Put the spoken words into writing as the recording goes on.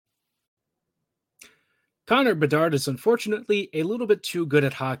Connor Bedard is unfortunately a little bit too good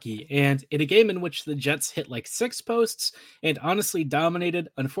at hockey, and in a game in which the Jets hit like six posts and honestly dominated,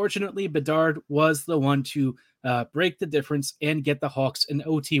 unfortunately, Bedard was the one to break the difference and get the Hawks an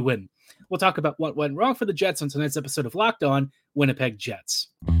OT win. We'll talk about what went wrong for the Jets on tonight's episode of Locked On Winnipeg Jets.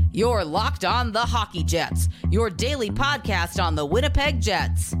 You're Locked On the Hockey Jets, your daily podcast on the Winnipeg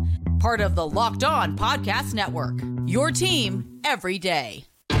Jets. Part of the Locked On Podcast Network, your team every day.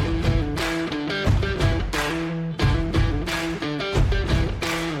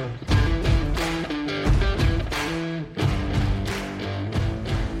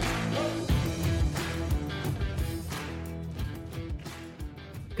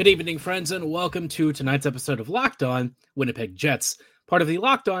 Good evening, friends, and welcome to tonight's episode of Locked On Winnipeg Jets, part of the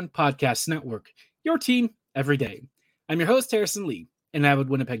Locked On Podcast Network, your team every day. I'm your host, Harrison Lee, an avid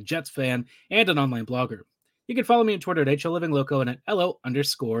Winnipeg Jets fan and an online blogger. You can follow me on Twitter at HLLivingLoco and at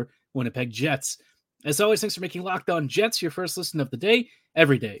LO_Winnipeg Jets. As always, thanks for making Locked On Jets your first listen of the day,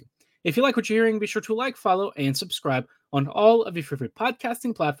 every day. If you like what you're hearing, be sure to like, follow, and subscribe on all of your favorite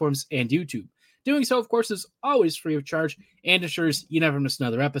podcasting platforms and YouTube. Doing so, of course, is always free of charge and ensures you never miss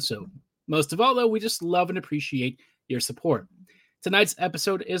another episode. Most of all, though, we just love and appreciate your support. Tonight's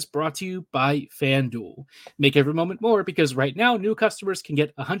episode is brought to you by FanDuel. Make every moment more because right now, new customers can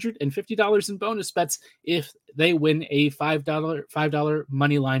get $150 in bonus bets if they win a $5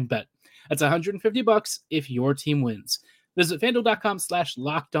 money line bet. That's $150 if your team wins. Visit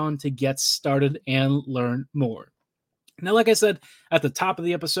FanDuel.com/lockedon to get started and learn more. Now, like I said at the top of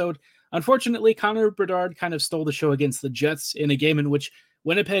the episode, unfortunately, Connor Bedard kind of stole the show against the Jets in a game in which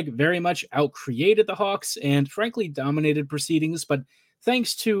Winnipeg very much outcreated the Hawks and frankly dominated proceedings. But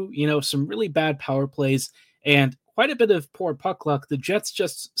thanks to, some really bad power plays and quite a bit of poor puck luck, the Jets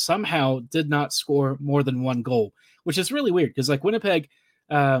just somehow did not score more than one goal, which is really weird because Winnipeg,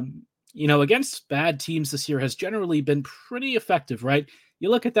 against bad teams this year has generally been pretty effective, right? You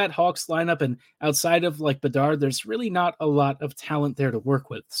look at that Hawks lineup, and outside of Bedard, there's really not a lot of talent there to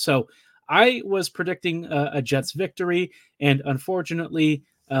work with. So I was predicting a Jets victory, and unfortunately,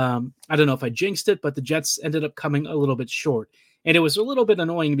 I don't know if I jinxed it, but the Jets ended up coming a little bit short. And it was a little bit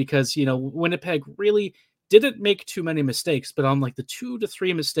annoying because, Winnipeg really didn't make too many mistakes, but on the 2 to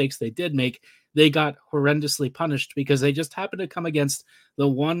 3 mistakes they did make, they got horrendously punished because they just happened to come against the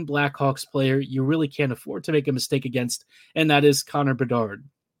one Blackhawks player you really can't afford to make a mistake against, and that is Connor Bedard.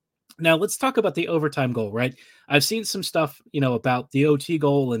 Now, let's talk about the overtime goal, right? I've seen some stuff, about the OT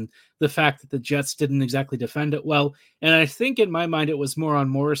goal and the fact that the Jets didn't exactly defend it well, and I think in my mind it was more on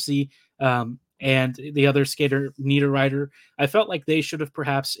Morrissey and the other skater, Niederreiter. I felt like they should have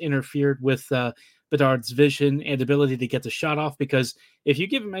perhaps interfered with Bedard's vision and ability to get the shot off, because if you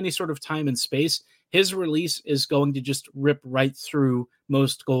give him any sort of time and space, his release is going to just rip right through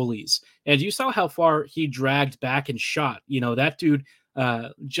most goalies. And you saw how far he dragged back and shot. That dude I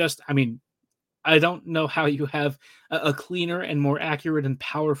don't know how you have a cleaner and more accurate and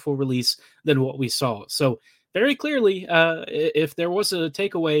powerful release than what we saw. So very clearly, if there was a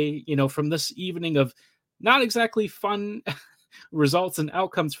takeaway, from this evening of not exactly fun results and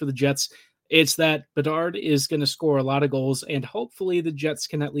outcomes for the Jets, it's that Bedard is going to score a lot of goals, and hopefully the Jets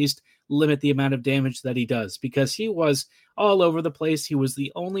can at least limit the amount of damage that he does, because he was all over the place. He was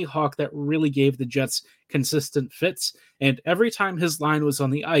the only Hawk that really gave the Jets consistent fits, and every time his line was on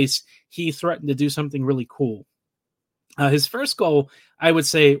the ice, he threatened to do something really cool. His first goal, I would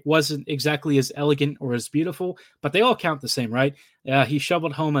say, wasn't exactly as elegant or as beautiful, but they all count the same, right? He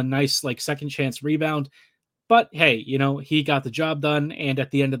shoveled home a nice second chance rebound. But hey, he got the job done, and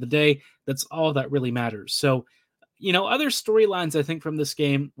at the end of the day, that's all that really matters. So, other storylines, I think, from this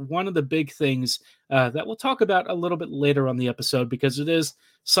game, one of the big things that we'll talk about a little bit later on the episode, because it is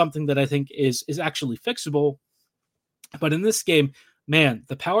something that I think is actually fixable. But in this game, man,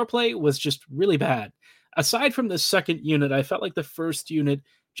 the power play was just really bad. Aside from the second unit, I felt like the first unit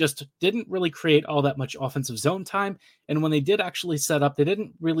just didn't really create all that much offensive zone time. And when they did actually set up, they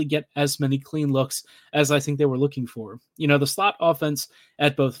didn't really get as many clean looks as I think they were looking for. The slot offense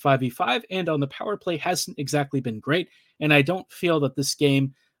at both 5v5 and on the power play hasn't exactly been great. And I don't feel that this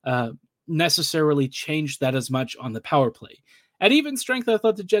game necessarily changed that as much on the power play. At even strength, I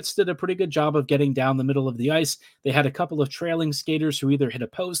thought the Jets did a pretty good job of getting down the middle of the ice. They had a couple of trailing skaters who either hit a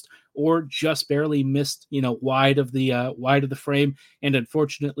post or just barely missed, wide of the frame. And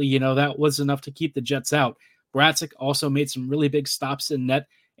unfortunately, that was enough to keep the Jets out. Bratzik also made some really big stops in net.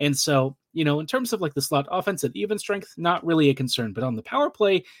 And so, in terms of the slot offense at even strength, not really a concern. But on the power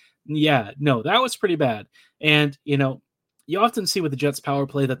play, yeah, no, that was pretty bad. And, you often see with the Jets power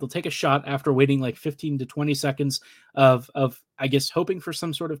play that they'll take a shot after waiting like 15 to 20 seconds of I guess, hoping for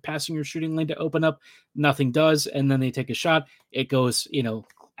some sort of passing or shooting lane to open up. Nothing does. And then they take a shot. It goes,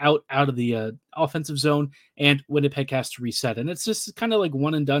 out of the offensive zone, and Winnipeg has to reset. And it's just kind of like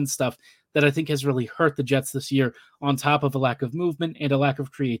one and done stuff that I think has really hurt the Jets this year, on top of a lack of movement and a lack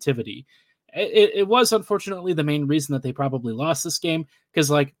of creativity. It was unfortunately the main reason that they probably lost this game, because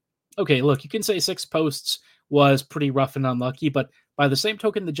okay, look, you can say 6 posts was pretty rough and unlucky, but by the same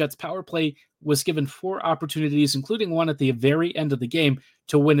token, the Jets power play was given 4 opportunities, including one at the very end of the game,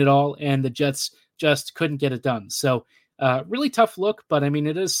 to win it all, and the Jets just couldn't get it done. So really tough look, but I mean,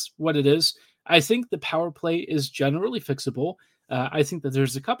 it is what it is. I think the power play is generally fixable. I think that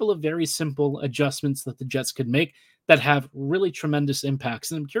there's a couple of very simple adjustments that the Jets could make that have really tremendous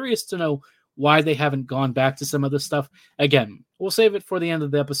impacts. And I'm curious to know why they haven't gone back to some of this stuff. Again, we'll save it for the end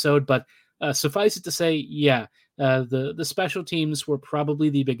of the episode, but suffice it to say, the special teams were probably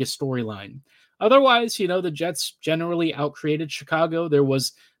the biggest storyline. Otherwise, the Jets generally outcreated Chicago. There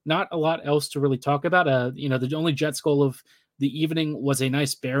was not a lot else to really talk about. The only Jets goal of the evening was a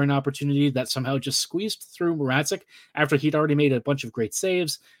nice Barron opportunity that somehow just squeezed through Mrazek after he'd already made a bunch of great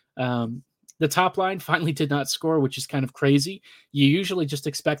saves. The top line finally did not score, which is kind of crazy. You usually just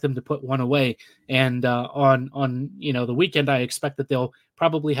expect them to put one away. And on the weekend, I expect that they'll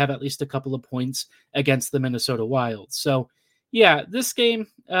probably have at least a couple of points against the Minnesota Wild. So, yeah, this game,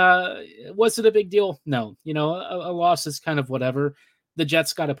 was it a big deal? No. A loss is kind of whatever. The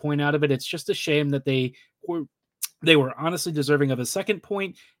Jets got a point out of it. It's just a shame that they were honestly deserving of a second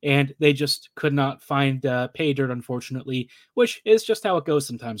point, and they just could not find pay dirt, unfortunately, which is just how it goes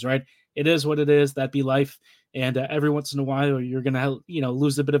sometimes, right? It is what it is. That'd be life. And every once in a while, you're going to,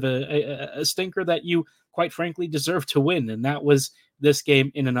 lose a bit of a stinker that you, quite frankly, deserve to win. And that was this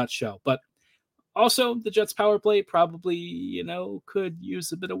game in a nutshell. But also, the Jets power play probably, could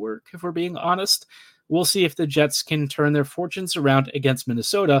use a bit of work, if we're being honest. We'll see if the Jets can turn their fortunes around against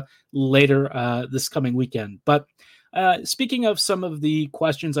Minnesota later this coming weekend. But speaking of some of the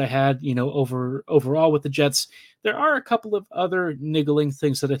questions I had, overall with the Jets, there are a couple of other niggling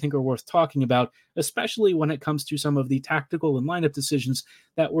things that I think are worth talking about, especially when it comes to some of the tactical and lineup decisions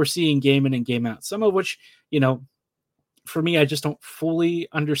that we're seeing game in and game out. Some of which, for me, I just don't fully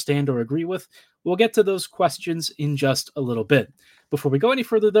understand or agree with. We'll get to those questions in just a little bit. Before we go any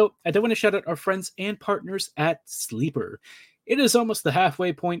further, though, I do want to shout out our friends and partners at Sleeper. It is almost the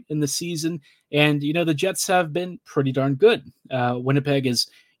halfway point in the season, and, the Jets have been pretty darn good. Winnipeg is,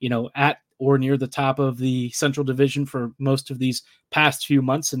 at or near the top of the Central Division for most of these past few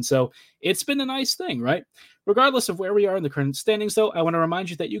months, and so it's been a nice thing, right? Regardless of where we are in the current standings, though, I want to remind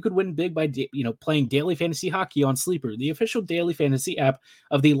you that you could win big by playing daily fantasy hockey on Sleeper, the official daily fantasy app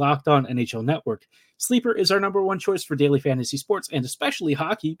of the Locked On NHL Network. Sleeper is our number one choice for daily fantasy sports, and especially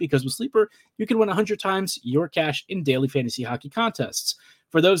hockey, because with Sleeper, you can win 100 times your cash in daily fantasy hockey contests.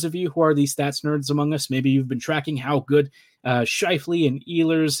 For those of you who are the stats nerds among us, maybe you've been tracking how good Scheifele and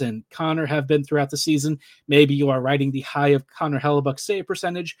Ehlers and Connor have been throughout the season. Maybe you are riding the high of Connor Hellebuck's save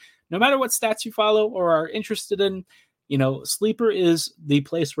percentage. No matter what stats you follow or are interested in, Sleeper is the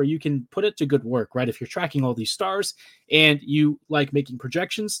place where you can put it to good work, right? If you're tracking all these stars and you like making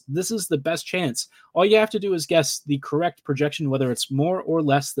projections, this is the best chance. All you have to do is guess the correct projection, whether it's more or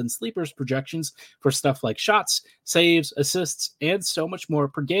less than Sleeper's projections for stuff like shots, saves, assists, and so much more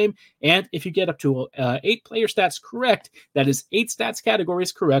per game. And if you get up to 8 player stats correct, that is 8 stats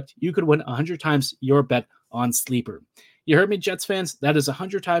categories correct, you could win 100 times your bet on Sleeper. You heard me, Jets fans. That is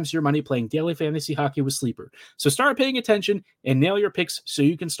 100 times your money playing daily fantasy hockey with Sleeper. So start paying attention and nail your picks so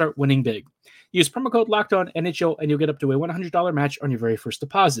you can start winning big. Use promo code LOCKEDONNHL and you'll get up to a $100 match on your very first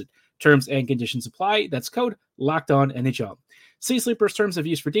deposit. Terms and conditions apply. That's code LOCKEDONNHL. See Sleeper's terms of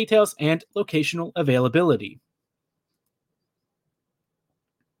use for details and locational availability.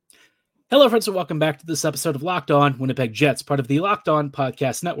 Hello, friends, and welcome back to this episode of Locked On Winnipeg Jets, part of the Locked On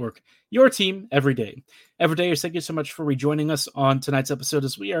Podcast Network, your team every day. Every day, thank you so much for rejoining us on tonight's episode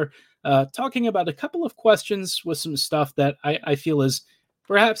as we are talking about a couple of questions with some stuff that I feel is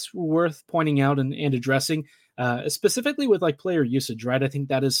perhaps worth pointing out and addressing, specifically with player usage, right? I think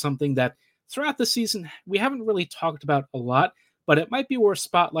that is something that throughout the season we haven't really talked about a lot, but it might be worth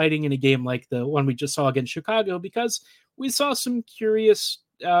spotlighting in a game like the one we just saw against Chicago because we saw some curious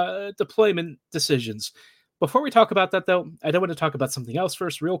deployment decisions. Before we talk about that, though, I do want to talk about something else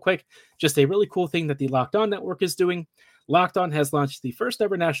first, real quick. Just a really cool thing that the Locked On Network is doing. Locked On has launched the first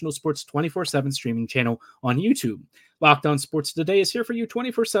ever national sports 24/7 streaming channel on YouTube. Locked On Sports Today is here for you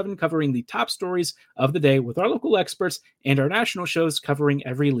 24/7, covering the top stories of the day with our local experts and our national shows covering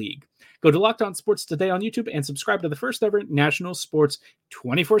every league. Go to Locked On Sports Today on YouTube and subscribe to the first ever national sports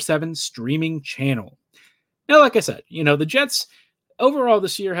 24/7 streaming channel. Now, like I said, the Jets overall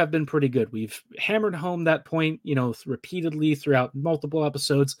this year have been pretty good. We've hammered home that point, repeatedly throughout multiple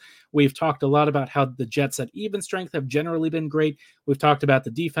episodes. We've talked a lot about how the Jets at even strength have generally been great. We've talked about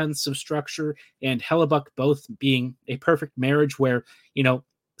the defensive structure and Hellebuck both being a perfect marriage where,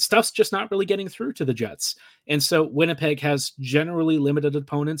 stuff's just not really getting through to the Jets. And so Winnipeg has generally limited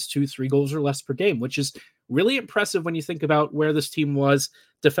opponents to 3 goals or less per game, which is really impressive when you think about where this team was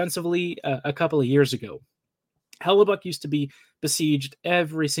defensively a couple of years ago. Hellebuck used to be besieged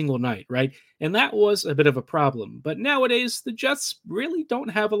every single night, right? And that was a bit of a problem. But nowadays, the Jets really don't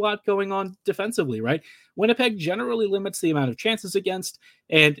have a lot going on defensively, right? Winnipeg generally limits the amount of chances against,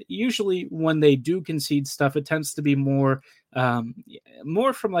 and usually when they do concede stuff, it tends to be more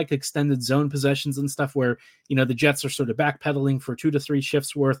from like extended zone possessions and stuff where, the Jets are sort of backpedaling for 2 to 3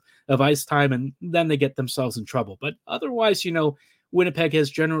 shifts worth of ice time, and then they get themselves in trouble. But otherwise, Winnipeg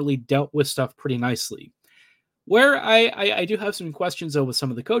has generally dealt with stuff pretty nicely. Where I do have some questions, though, with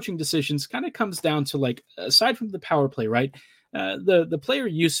some of the coaching decisions kind of comes down to, like, aside from the power play, right? The player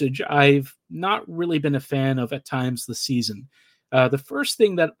usage, I've not really been a fan of at times this season. The first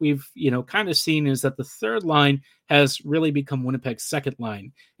thing that we've, kind of seen is that the third line has really become Winnipeg's second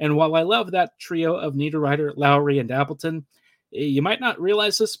line. And while I love that trio of Niederreiter, Lowry, and Appleton, you might not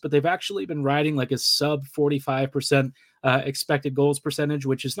realize this, but they've actually been riding like a sub 45% expected goals percentage,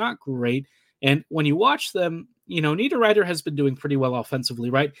 which is not great. And when you watch them, Niederreiter has been doing pretty well offensively,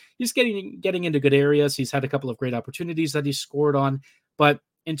 right? He's getting into good areas. He's had a couple of great opportunities that he scored on. But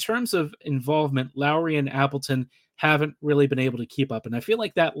in terms of involvement, Lowry and Appleton haven't really been able to keep up. And I feel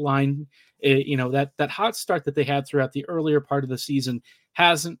like that line, that hot start that they had throughout the earlier part of the season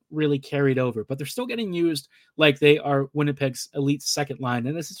hasn't really carried over. But they're still getting used like they are Winnipeg's elite second line.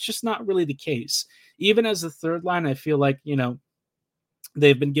 And this is just not really the case. Even as the third line, I feel like,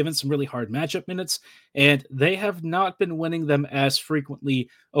 they've been given some really hard matchup minutes, and they have not been winning them as frequently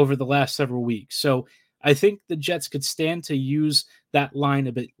over the last several weeks. So I think the Jets could stand to use that line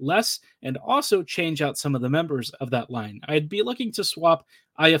a bit less and also change out some of the members of that line. I'd be looking to swap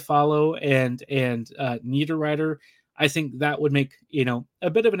Iafallo and Niederreiter. I think that would make, a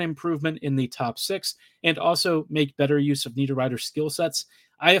bit of an improvement in the top 6 and also make better use of Niederreiter's skill sets.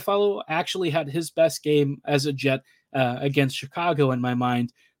 Iafallo actually had his best game as a Jet against Chicago in my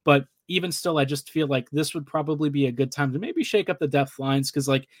mind. But even still, I just feel like this would probably be a good time to maybe shake up the depth lines because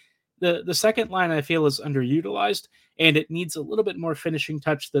like the second line I feel is underutilized and it needs a little bit more finishing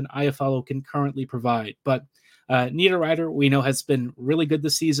touch than Iafallo can currently provide. But Niederreiter, we know, has been really good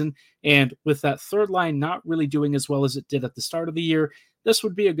this season. And with that third line not really doing as well as it did at the start of the year, this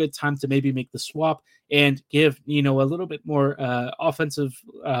would be a good time to maybe make the swap and give, a little bit more offensive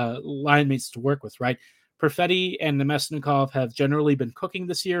line mates to work with, right? Perfetti and Nemesnikov have generally been cooking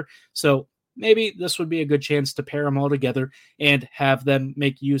this year, so maybe this would be a good chance to pair them all together and have them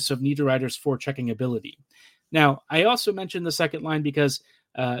make use of Niederreiter's forechecking ability. Now, I also mentioned the second line because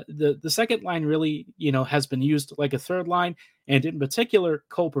the second line really, has been used like a third line, and in particular,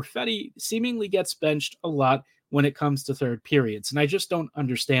 Cole Perfetti seemingly gets benched a lot when it comes to third periods, and I just don't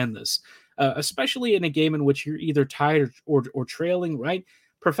understand this, especially in a game in which you're either tied or trailing, right?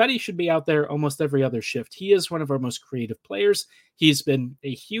 Perfetti should be out there almost every other shift. He is one of our most creative players. He's been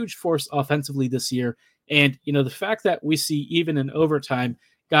a huge force offensively this year. And, the fact that we see even in overtime,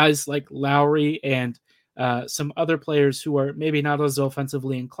 guys like Lowry and some other players who are maybe not as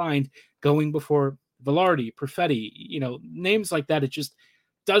offensively inclined going before Velarde, Perfetti, names like that, it just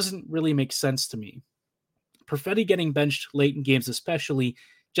doesn't really make sense to me. Perfetti getting benched late in games especially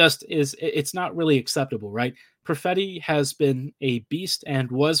it's not really acceptable, right? Perfetti has been a beast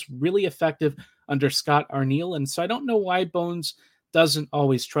and was really effective under Scott Arniel, and so I don't know why Bones doesn't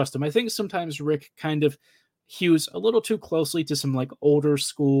always trust him. I think sometimes Rick kind of hews a little too closely to some like older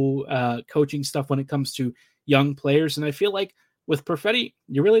school coaching stuff when it comes to young players, and I feel like with Perfetti,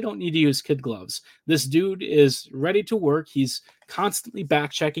 you really don't need to use kid gloves. This dude is ready to work. He's constantly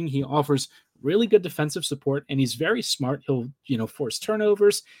back checking. He offers really good defensive support, and he's very smart. He'll, force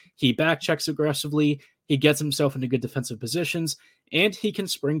turnovers. He back checks aggressively. He gets himself into good defensive positions, and he can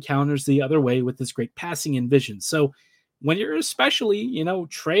spring counters the other way with this great passing and vision. So when you're especially,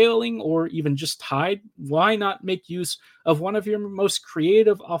 trailing or even just tied, why not make use of one of your most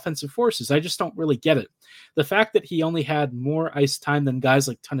creative offensive forces. I just don't really get it. The fact that he only had more ice time than guys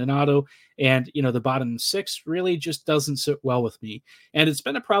like Toninato and, the bottom six really just doesn't sit well with me. And it's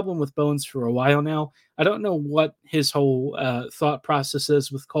been a problem with Bones for a while now. I don't know what his whole thought process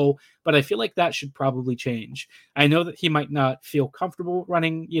is with Cole, but I feel like that should probably change. I know that he might not feel comfortable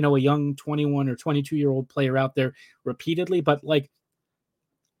running, a young 21 or 22-year-old player out there repeatedly, but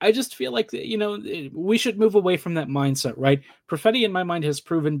I just feel like, we should move away from that mindset, right? Perfetti, in my mind, has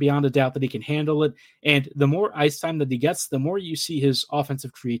proven beyond a doubt that he can handle it. And the more ice time that he gets, the more you see his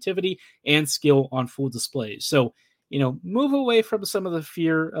offensive creativity and skill on full display. So, move away from some of the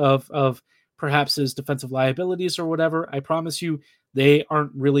fear of perhaps his defensive liabilities or whatever. I promise you, they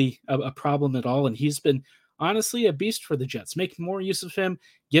aren't really a problem at all. And he's been honestly a beast for the Jets. Make more use of him,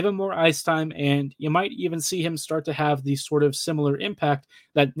 give him more ice time, and you might even see him start to have the sort of similar impact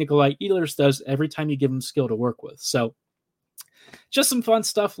that Nikolai Ehlers does every time you give him skill to work with. So just some fun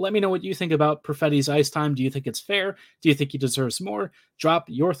stuff. Let me know what you think about Perfetti's ice time. Do you think it's fair? Do you think he deserves more? Drop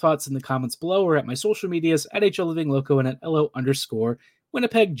your thoughts in the comments below or at my social medias at HLivingLoco and at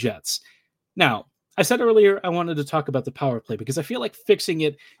LO_Winnipeg Jets. Now, I said earlier I wanted to talk about the power play because I feel like fixing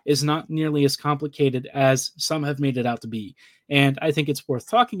it is not nearly as complicated as some have made it out to be. And I think it's worth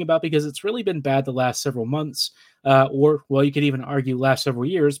talking about because it's really been bad the last several months, or you could even argue last several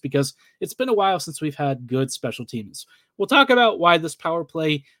years because it's been a while since we've had good special teams. We'll talk about why this power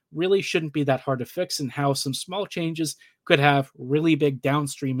play really shouldn't be that hard to fix and how some small changes could have really big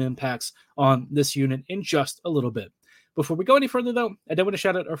downstream impacts on this unit in just a little bit. Before we go any further, though, I do want to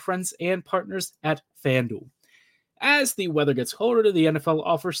shout out our friends and partners at FanDuel. As the weather gets colder, the NFL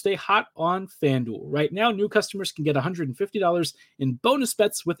offers stay hot on FanDuel. Right now, new customers can get $150 in bonus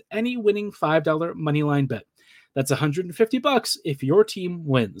bets with any winning $5 moneyline bet. That's $150 if your team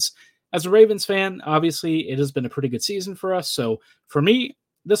wins. As a Ravens fan, obviously, it has been a pretty good season for us. So for me,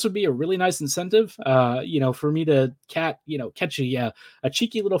 this would be a really nice incentive, for me to catch a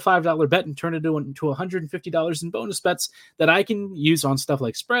cheeky little $5 bet and turn it into $150 in bonus bets that I can use on stuff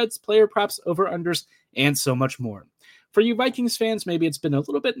like spreads, player props, over-unders, and so much more. For you Vikings fans, maybe it's been a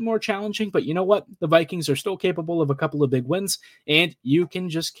little bit more challenging, but you know what? The Vikings are still capable of a couple of big wins, and you can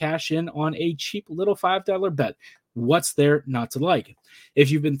just cash in on a cheap little $5 bet. What's there not to like?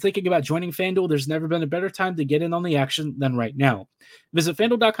 If you've been thinking about joining FanDuel, there's never been a better time to get in on the action than right now. Visit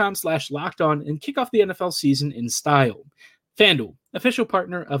FanDuel.com/lockedon and kick off the NFL season in style. FanDuel, official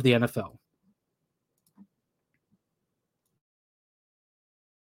partner of the NFL.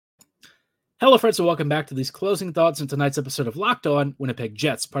 Hello, friends, and welcome back to these closing thoughts in tonight's episode of Locked On Winnipeg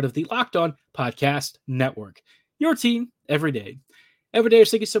Jets, part of the Locked On Podcast Network. Your team every day. Every day,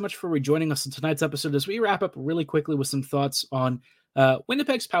 thank you so much for rejoining us in tonight's episode as we wrap up really quickly with some thoughts on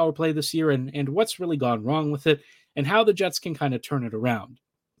Winnipeg's power play this year and what's really gone wrong with it and how the Jets can kind of turn it around.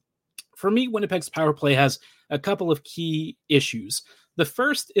 For me, Winnipeg's power play has a couple of key issues. The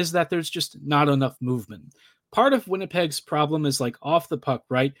first is that there's just not enough movement. Part of Winnipeg's problem is off the puck,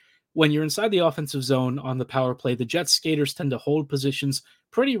 right? When you're inside the offensive zone on the power play, the Jets skaters tend to hold positions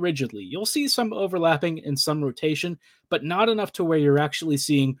pretty rigidly. You'll see some overlapping and some rotation, but not enough to where you're actually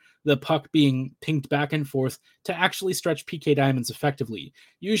seeing the puck being pinged back and forth to actually stretch PK diamonds effectively.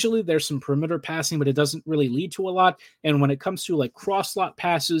 Usually there's some perimeter passing, but it doesn't really lead to a lot. And when it comes to cross slot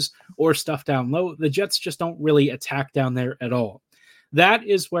passes or stuff down low, the Jets just don't really attack down there at all. That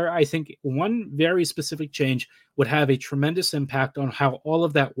is where I think one very specific change would have a tremendous impact on how all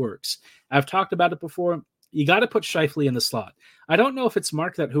of that works. I've talked about it before. You got to put Scheifele in the slot. I don't know if it's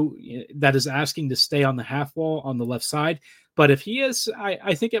Mark that is asking to stay on the half wall on the left side, but if he is,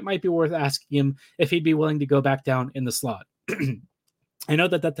 I think it might be worth asking him if he'd be willing to go back down in the slot. I know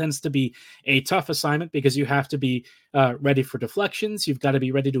that tends to be a tough assignment because you have to be ready for deflections. You've got to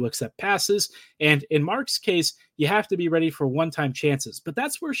be ready to accept passes. And in Mark's case, you have to be ready for one-time chances. But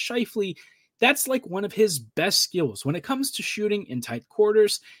that's where Scheifele, that's one of his best skills when it comes to shooting in tight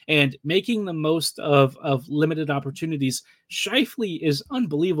quarters and making the most of limited opportunities. Scheifele is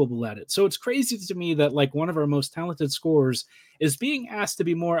unbelievable at it. So it's crazy to me that one of our most talented scorers is being asked to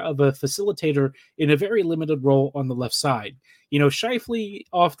be more of a facilitator in a very limited role on the left side. Scheifele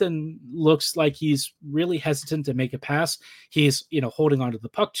often looks like he's really hesitant to make a pass. He's, holding onto the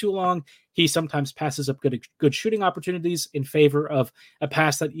puck too long. He sometimes passes up good shooting opportunities in favor of a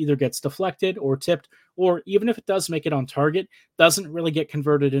pass that either gets deflected or tipped, or even if it does make it on target, doesn't really get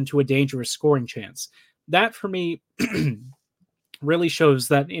converted into a dangerous scoring chance. That, for me, really shows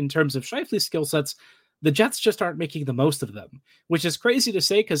that in terms of Scheifele's skill sets, the Jets just aren't making the most of them, which is crazy to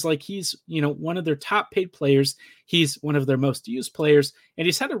say because like he's, one of their top paid players. He's one of their most used players, and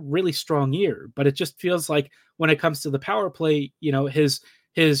he's had a really strong year. But it just feels like when it comes to the power play,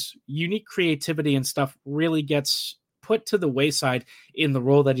 his unique creativity and stuff really gets put to the wayside in the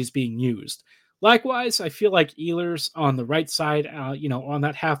role that he's being used. Likewise, I feel like Ehlers on the right side, on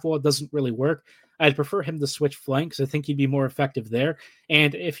that half wall doesn't really work. I'd prefer him to switch flanks. I think he'd be more effective there.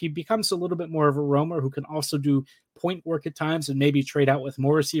 And if he becomes a little bit more of a roamer who can also do point work at times and maybe trade out with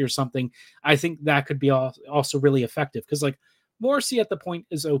Morrissey or something, I think that could be also really effective. Because like Morrissey at the point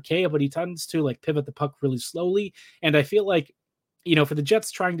is okay, but he tends to like pivot the puck really slowly. And I feel like, for the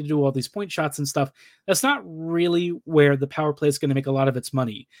Jets trying to do all these point shots and stuff, that's not really where the power play is going to make a lot of its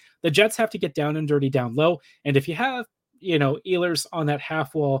money. The Jets have to get down and dirty down low. And if you have, Ehlers on that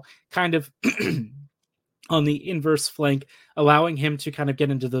half wall kind of on the inverse flank, allowing him to kind of get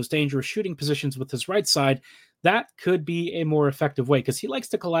into those dangerous shooting positions with his right side, that could be a more effective way because he likes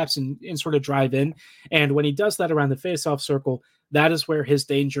to collapse and sort of drive in. And when he does that around the faceoff circle, that is where his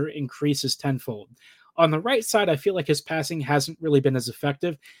danger increases tenfold. On the right side, I feel like his passing hasn't really been as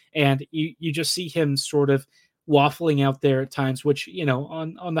effective, and you just see him sort of waffling out there at times, which,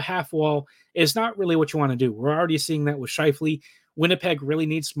 on the half wall is not really what you want to do. We're already seeing that with Scheifele. Winnipeg really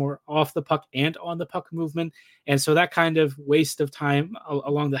needs more off the puck and on the puck movement, and so that kind of waste of time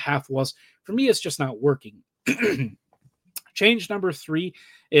along the half walls, for me, is just not working. Change number 3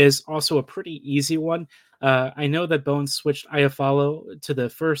 is also a pretty easy one. I know that Bones switched Iafallo to the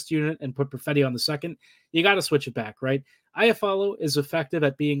first unit and put Perfetti on the second. You got to switch it back, right? Iafallo is effective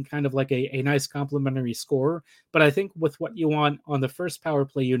at being kind of like a nice complementary scorer, but I think with what you want on the first power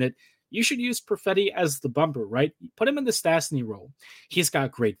play unit, you should use Perfetti as the bumper, right? Put him in the Stastny role. He's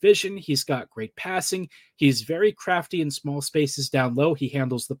got great vision. He's got great passing. He's very crafty in small spaces down low. He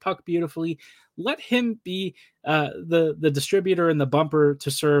handles the puck beautifully. Let him be the distributor and the bumper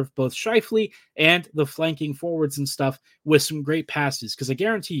to serve both Scheifele and the flanking forwards and stuff with some great passes. Because I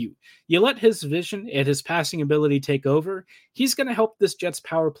guarantee you let his vision and his passing ability take over, he's going to help this Jets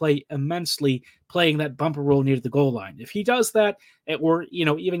power play immensely, playing that bumper role near the goal line. If he does that, or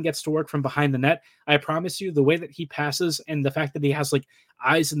even gets to work from behind the net, I promise you the way that he passes and the fact that he has like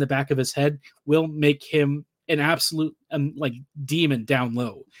eyes in the back of his head will make him an absolute like demon down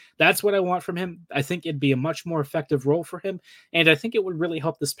low. That's what I want from him. I think it'd be a much more effective role for him, and I think it would really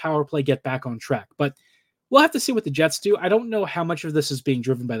help this power play get back on track. But we'll have to see what the Jets do. I don't know how much of this is being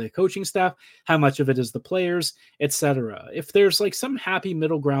driven by the coaching staff, how much of it is the players, etc. If there's like some happy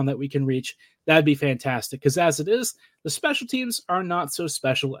middle ground that we can reach, that'd be fantastic. Because as it is, the special teams are not so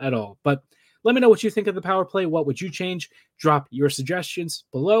special at all. But let me know what you think of the power play. What would you change? Drop your suggestions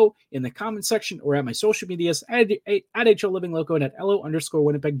below in the comment section or at my social medias at HLLivingLoco and at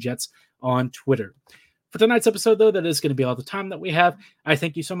LO_Winnipeg Jets on Twitter. For tonight's episode, though, that is going to be all the time that we have. I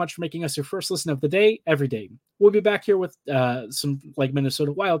thank you so much for making us your first listen of the day, every day. We'll be back here with some like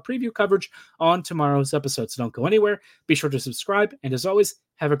Minnesota Wild preview coverage on tomorrow's episode. So don't go anywhere. Be sure to subscribe. And as always,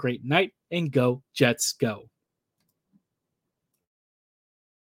 have a great night and go Jets go.